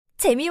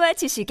재미와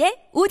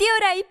지식의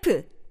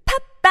오디오라이프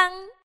팝빵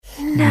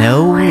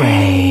No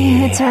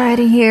way. It's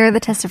already here, the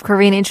test of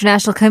Korean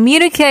international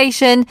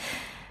communication.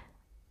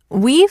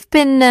 We've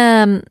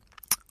been,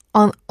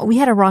 we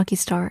had a rocky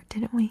start,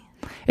 didn't we?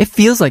 It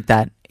feels like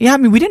that. Yeah, I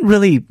mean, we didn't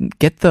really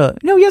get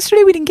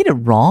yesterday we didn't get it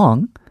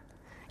wrong.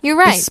 You're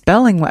right. The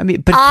spelling, I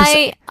mean, but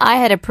I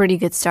had a pretty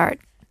good start.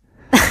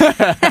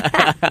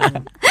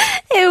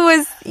 It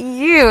was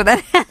you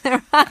that had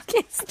the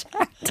rocky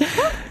start.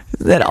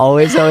 Is that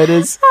always how it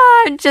is?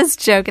 I'm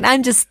just joking.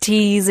 I'm just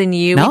teasing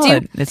you. No, We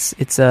do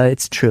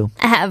it's true.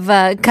 have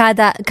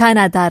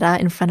Canada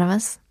in front of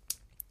us.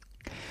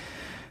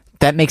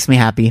 That makes me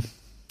happy.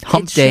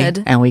 Hump It day,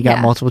 should. and we got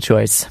Yeah. multiple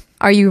choice.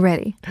 Are you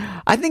ready?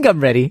 I think I'm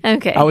ready.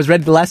 Okay. I was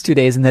ready the last 2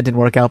 days, and that didn't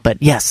work out. But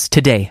yes,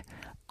 today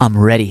I'm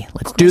ready.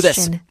 Let's do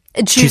this. Question.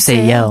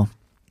 주세요.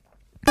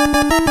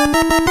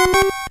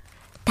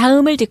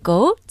 다음을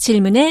듣고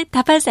질문에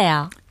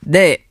답하세요.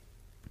 네.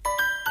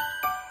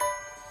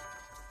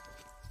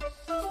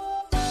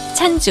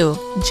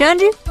 찬주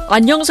Jeonju?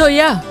 안녕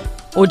서희야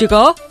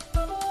어디가?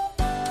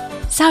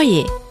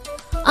 서희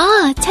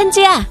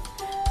찬주야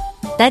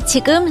나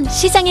지금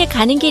시장에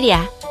가는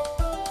길이야.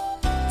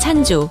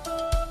 찬주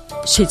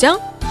시장?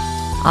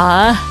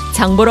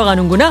 장 보러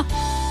가는구나.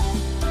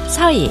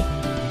 서희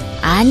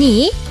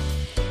아니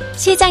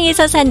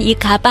시장에서 산 이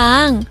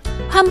가방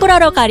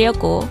환불하러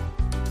가려고.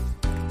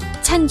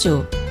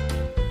 찬주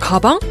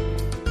가방?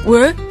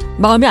 왜?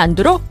 마음에 안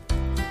들어?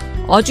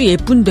 아주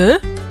예쁜데?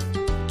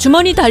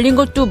 주머니 달린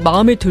것도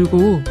마음에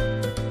들고.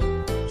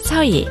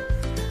 서희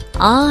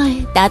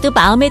나도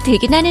마음에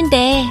들긴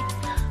하는데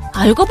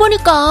알고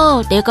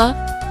보니까 내가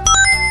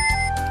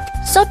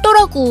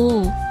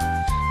썼더라고.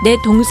 내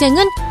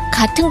동생은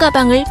같은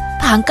가방을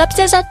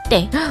반값에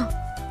샀대.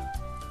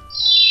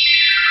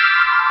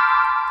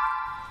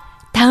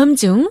 다음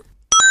중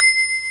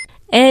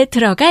에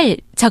들어갈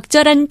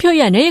적절한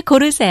표현을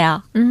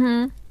고르세요.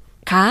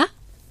 가,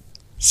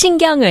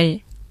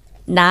 신경을,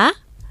 나,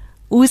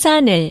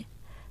 우산을,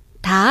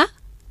 다,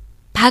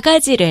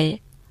 바가지를,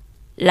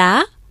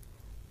 라,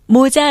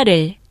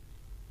 모자를.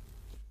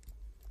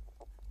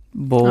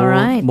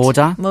 Alright.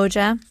 모자?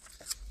 Moja.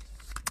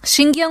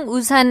 신경,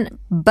 우산,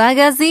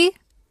 바가지,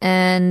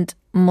 and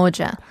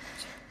moja.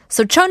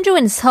 So Chonju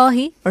and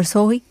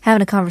Sohi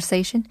having a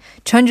conversation.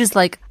 Chonju's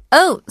like,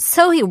 oh,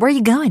 Sohi, where are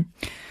you going?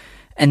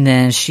 And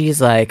then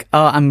she's like,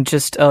 I'm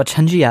just,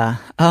 Chanjiya.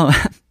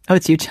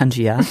 It's you,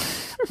 Chanjiya.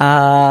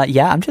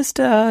 Yeah, I'm just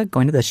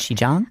going to the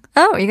Shijang.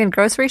 Oh, are you going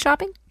grocery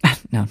shopping?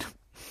 No.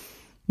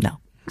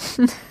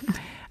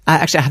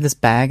 Actually, I have this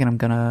bag, and I'm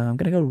gonna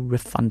go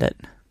refund it.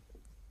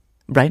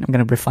 Right? I'm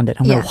gonna refund it.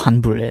 I'm gonna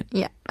환불 it.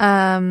 Yeah.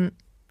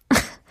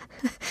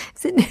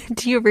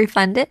 Do you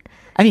refund it?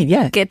 I mean,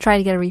 yeah. Try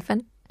to get a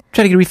refund?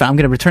 Try to get a refund. I'm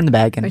gonna return the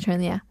bag,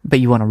 but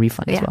you want a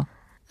refund as well.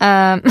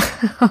 Right?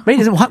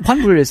 Isn't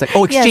환불 is like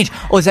exchange?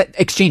 Yeah. Oh, is that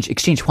exchange?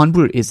 Exchange.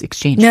 환불 is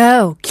exchange.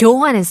 No,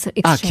 교환 is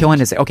exchange.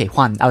 교환 is okay.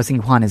 환. I was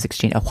thinking 환 is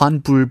exchange.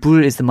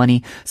 환불 is the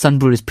money.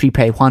 선불 is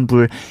prepay.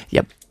 환불.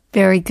 Yep.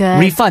 Very good.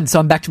 Refund. So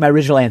I'm back to my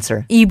original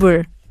answer.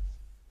 이불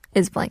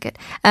is blanket.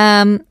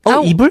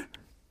 이불?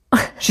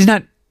 She's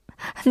not.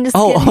 I'm just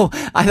kidding.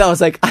 I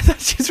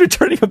thought she was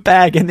returning a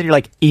bag, and then you're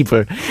like,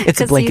 이불. It's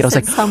a blanket. I was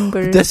like,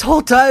 선불. this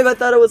whole time I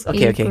thought it was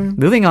okay. 이불.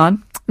 Moving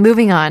on.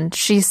 Moving on.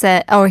 He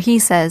says,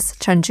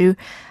 Chonju,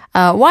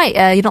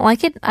 why? You don't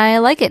like it? I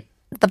like it.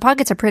 The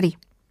pockets are pretty.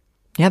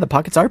 Yeah, the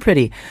pockets are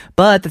pretty.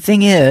 But the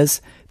thing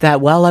is that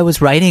while I was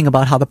writing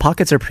about how the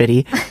pockets are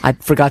pretty, I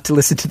forgot to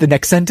listen to the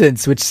next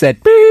sentence, which said,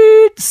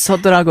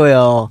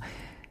 써더라고요.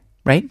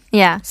 Right?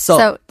 Yeah.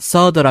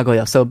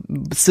 써더라고요. So,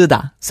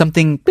 쓰다.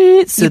 Something,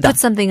 you 쓰다. put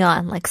something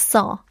on, like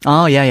써.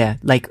 Oh, yeah.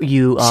 Like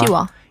you,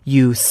 씌워.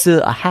 you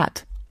쓰 a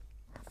hat.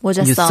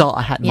 모자 You 써. saw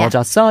a hat. Yeah.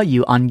 모자 써.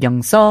 You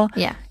안경 써.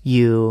 Yeah.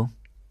 You.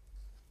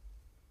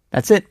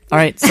 That's it. All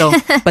right. So,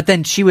 but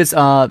then she's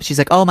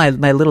like, oh, my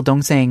little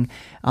동생,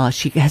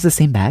 she has the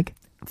same bag.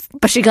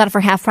 But she got it for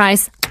half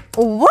price.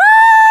 What?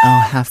 Oh,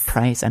 half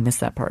price. I missed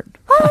that part.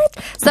 What?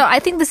 So I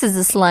think this is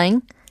a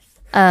slang.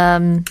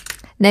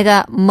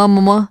 내가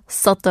뭐뭐뭐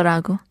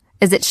썼더라고.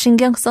 Is it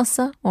신경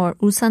썼어 or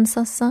우산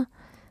썼어?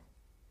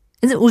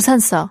 Is it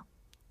우산 써?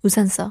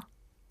 우산 써.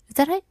 Is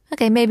that right?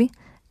 Okay, maybe.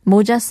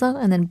 모자 써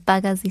and then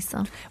바가지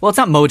써. Well, it's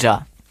not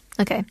moja.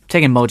 Okay,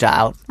 Taking moja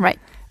out. right.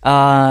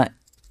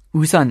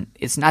 우산.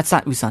 It's not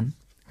우산.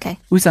 Okay,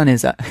 우산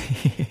is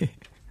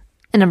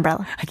an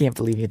umbrella. I can't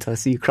believe it until I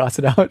see you cross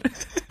it out.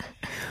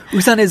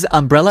 우산 is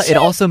umbrella. It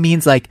also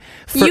means like.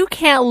 You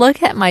can't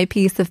look at my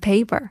piece of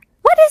paper.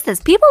 What is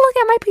this? People look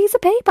at my piece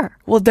of paper.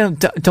 Well,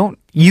 don't.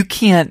 You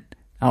can't.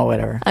 Oh,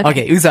 whatever.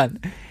 Okay, 우산.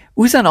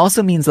 우산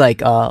also means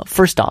like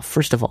first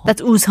of all.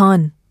 That's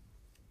우산.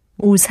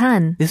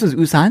 우산. This was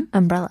우산?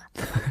 Umbrella.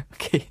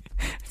 Okay.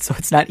 So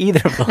it's not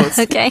either of those.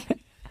 Okay.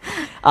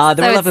 Then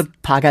So we'll have a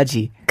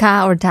바가지.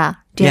 가 or 다.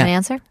 Do you have an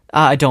answer?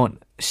 I don't.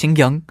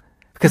 신경.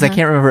 Because I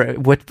can't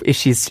remember if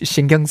she's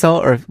신경써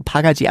or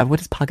바가지. What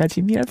does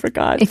바가지 mean? I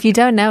forgot. If you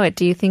don't know it,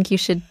 do you think you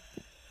should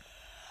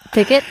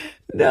pick it?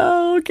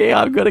 No, okay,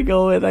 I'm going to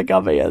go with I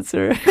got my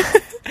answer.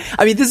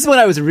 I mean, this is what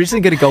I was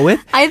originally going to go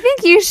with. I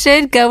think you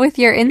should go with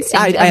your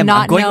instinct of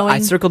not knowing. I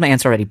circled my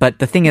answer already, but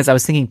the thing is, I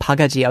was thinking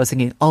pagaji. I was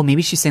thinking, oh,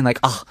 maybe she's saying like,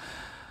 oh,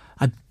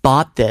 I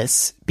bought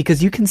this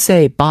because you can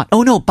say bought.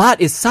 Oh no,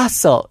 bought is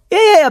sasso.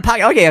 Yeah.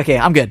 Okay,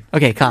 I'm good.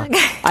 Okay, calm.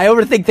 I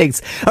overthink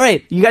things. All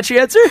right, you got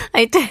your answer?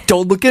 I did.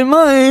 Don't look at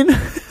mine.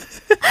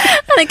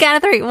 On a count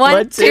of three.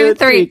 One, two,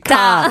 three.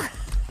 Ta.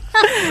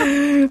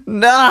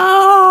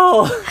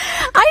 No.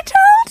 I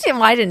told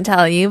him. I didn't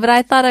tell you, but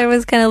I thought I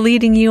was kind of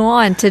leading you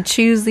on to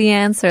choose the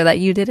answer that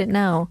you didn't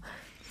know.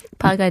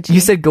 Pagaji.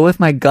 You said go with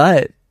my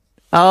gut.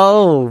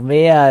 Oh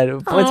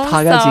man, what's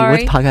pagaji? Sorry.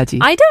 What's pagaji?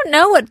 I don't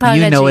know what pagaji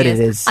is. You know what it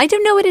is. I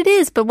don't know what it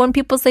is, but when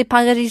people say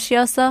pagaji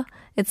시었어,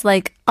 it's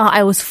like, oh,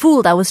 I was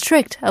fooled, I was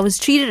tricked, I was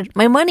cheated,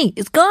 my money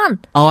is gone.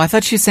 Oh, I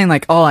thought she was saying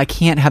like, oh, I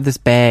can't have this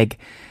bag,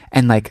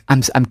 and like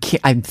I'm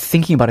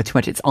thinking about it too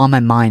much. It's on my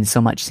mind so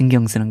much.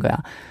 신경 쓰는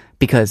거야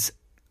because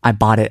I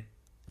bought it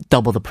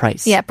double the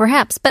price. Yeah,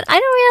 perhaps, but I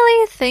don't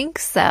really think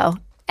so.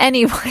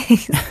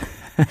 Anyways.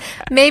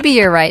 Maybe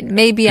you're right.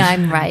 Maybe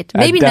I'm right.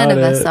 Maybe none of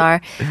us are.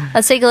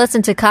 Let's take a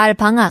listen to 가을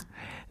방학.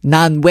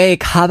 난 왜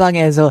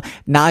가방에서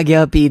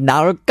낙엽이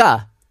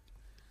나올까?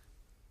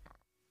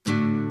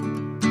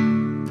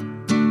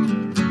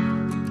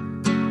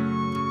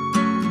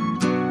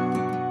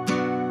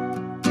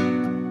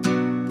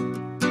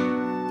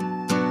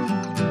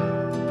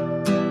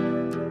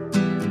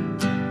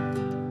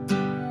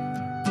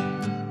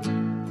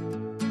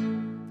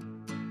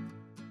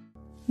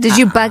 Did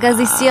you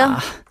바가지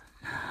씌어?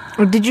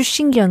 Or did you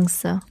신경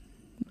써?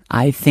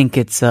 I think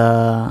it's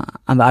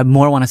I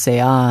more want to say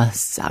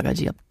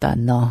싸가지 없다.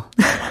 No.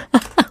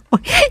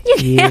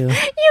 You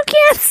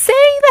can't say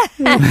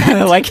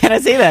that. Why can't I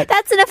say that?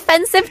 That's an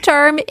offensive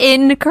term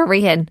in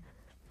Korean.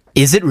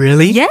 Is it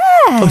really? Yes.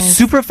 Oh,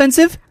 super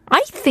offensive?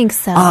 I think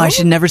so. Oh, I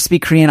should never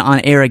speak Korean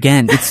on air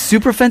again. It's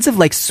super offensive,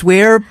 like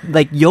swear,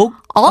 like yoke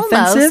Almost,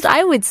 offensive?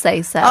 I would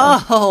say so.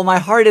 Oh, my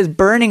heart is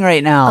burning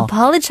right now.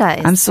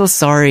 Apologize. I'm so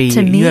sorry.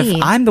 To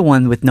me. I'm the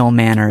one with no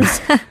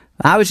manners.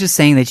 I was just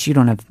saying that you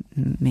don't have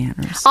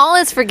manners. All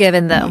is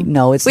forgiven, though.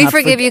 No, it's we not.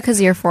 We forgive you because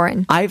you're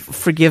foreign. I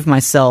forgive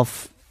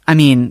myself. I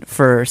mean,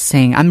 for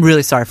saying, I'm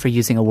really sorry for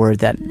using a word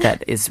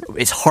that is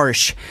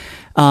harsh.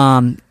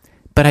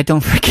 But I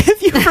don't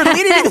forgive you for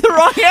leading me to the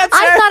wrong answer.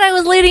 I thought I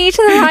was leading you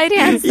to the right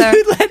answer.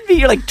 You led me.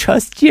 You're like,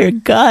 trust your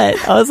gut.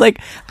 I was like,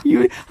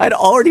 I'd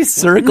already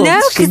circled.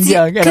 No,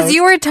 because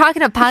you were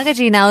talking to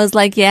pagaji, and I was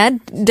like, yeah,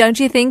 don't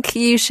you think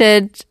you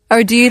should,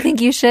 or do you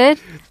think you should?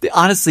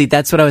 Honestly,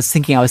 that's what I was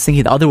thinking. I was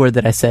thinking the other word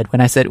that I said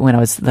when I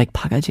was like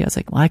pagaji. I was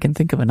like, well, I can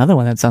think of another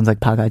one that sounds like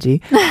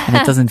pagaji, and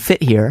it doesn't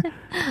fit here.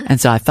 And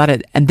so I thought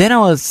it. And then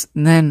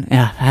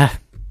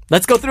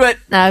let's go through it.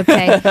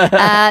 Okay.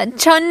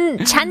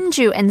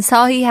 Chanju and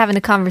Seohee having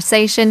a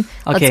conversation.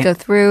 Okay. Let's go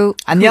through.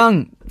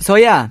 안녕,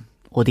 서희야.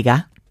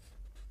 어디가?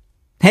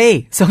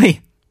 Hey, Seohee.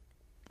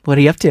 What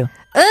are you up to?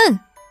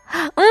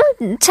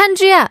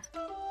 찬주야.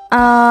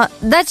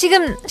 나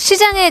지금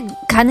시장에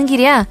가는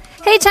길이야.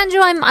 Hey,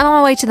 Chanju, I'm on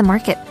my way to the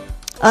market.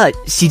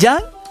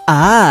 시장?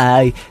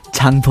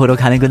 장 보러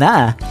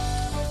가는구나.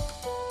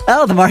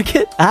 Oh, the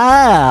market?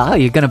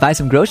 You're gonna buy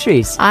some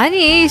groceries.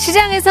 아니,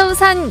 시장에서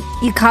산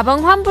이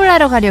가방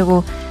환불하러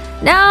가려고.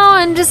 Now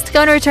I'm just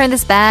going to return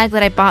this bag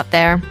that I bought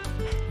there.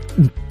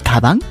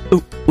 가방?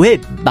 왜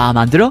마음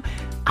안 들어?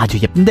 아주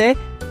예쁜데?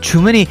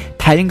 주머니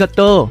달린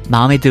것도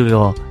마음에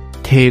들고.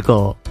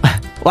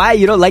 Why,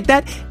 you don't like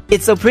that?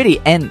 It's so pretty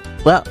and,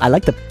 well, I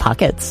like the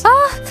pockets.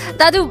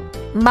 나도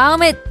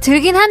마음에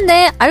들긴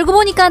한데 알고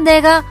보니까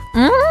내가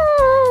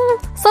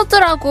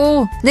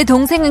썼더라고. 내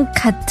동생은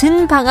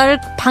같은 방을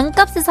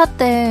반값에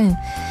샀대.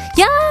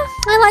 Yeah,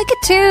 I like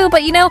it too.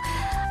 But you know,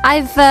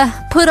 I've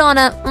put on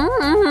a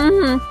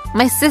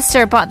my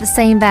sister bought the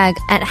same bag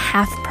at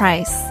half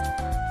price.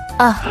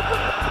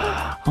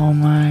 Oh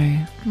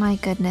my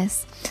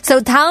goodness. So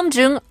다음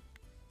중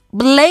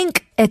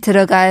blank에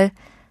들어갈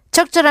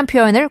적절한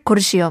표현을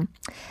고르시오.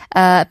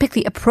 Pick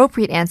the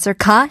appropriate answer.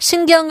 가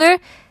신경을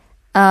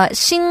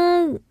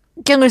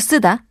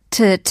쓰다.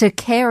 To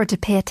care or to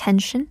pay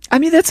attention. I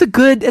mean, that's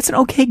an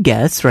okay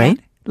guess, right?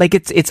 Yeah. Like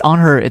it's on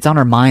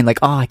her mind. Like,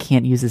 oh, I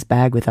can't use this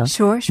bag without.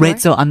 Sure. Right.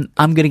 So I'm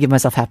gonna give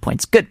myself half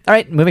points. Good. All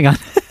right, moving on.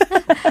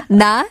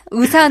 나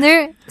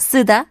우산을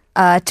쓰다.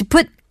 To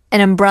put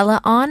an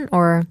umbrella on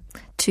or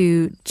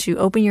to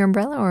open your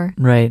umbrella or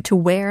right. to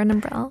wear an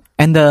umbrella.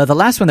 And the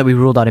last one that we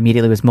ruled out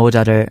immediately was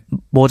모자를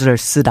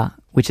쓰다,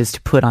 which is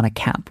to put on a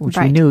cap, which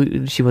right. we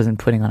knew she wasn't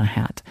putting on a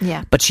hat.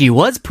 Yeah. But she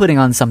was putting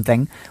on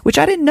something, which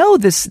I didn't know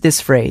this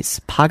phrase.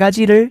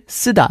 바가지를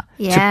쓰다.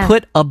 Yeah. To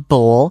put a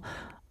bowl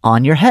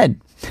on your head.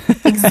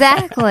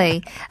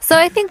 Exactly. So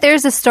I think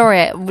there's a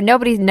story.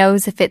 Nobody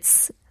knows if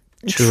it's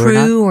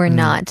true or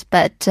not.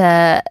 But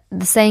the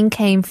saying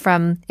came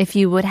from if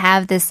you would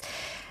have this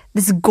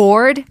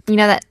gourd, you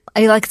know, that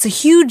like it's a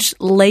huge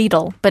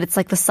ladle, but it's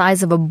like the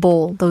size of a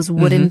bowl, those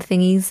wooden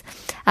thingies.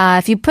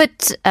 If you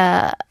put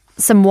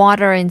some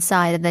water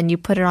inside and then you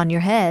put it on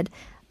your head,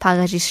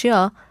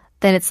 바가지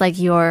then it's like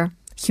you're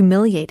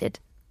humiliated.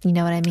 You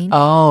know what I mean?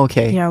 Oh,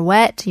 okay. You're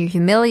wet, you're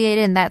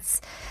humiliated, and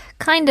that's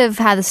kind of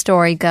how the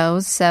story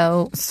goes.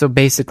 So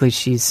basically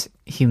she's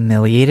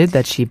humiliated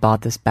that she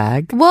bought this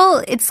bag.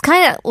 well, it's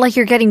kind of like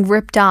you're getting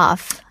ripped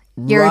off.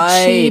 You're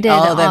Right. cheated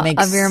Oh, that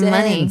makes of your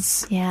money.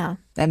 sense. Yeah.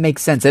 That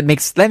makes sense. That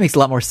makes a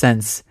lot more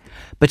sense.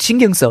 But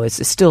신경써 is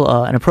still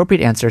an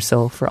appropriate answer.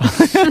 So for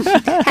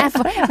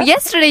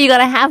Yesterday you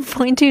got a half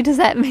point too. Does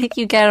that make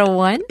you get a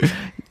 1?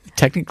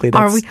 technically,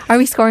 that's Are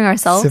we scoring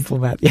ourselves? simple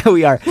math. Yeah,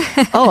 we are.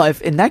 Oh,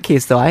 in that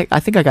case though, I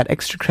think I got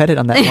extra credit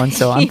on that one.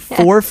 So I'm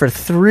 4 for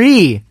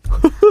 3.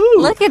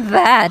 Look at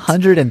that.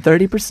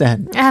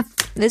 130%.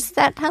 Is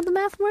that how the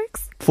math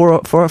works?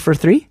 4 for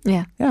 3?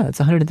 Yeah. Yeah, it's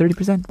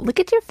 130%. Look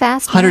at your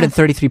fast math.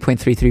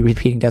 133.33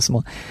 repeating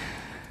decimal.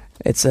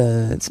 It's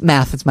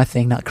math. It's my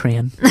thing, not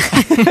Korean.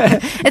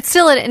 It's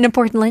still an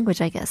important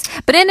language, I guess.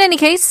 But in any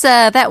case,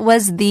 that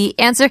was the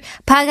answer.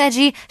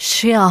 바가지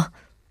쉬어.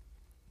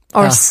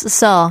 Or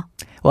써.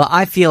 Well,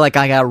 I feel like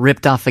I got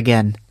ripped off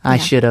again. I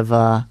should have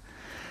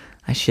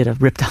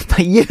ripped off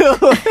by you.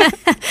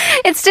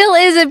 It still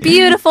is a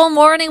beautiful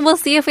morning. We'll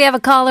see if we have a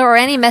caller or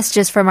any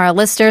messages from our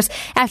listeners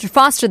after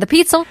Foster the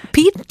People.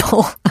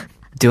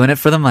 Doing it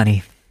for the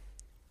money.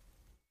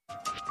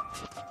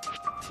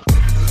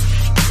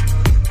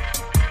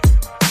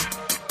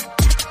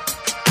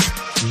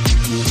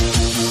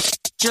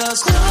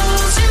 Just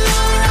close your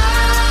eyes.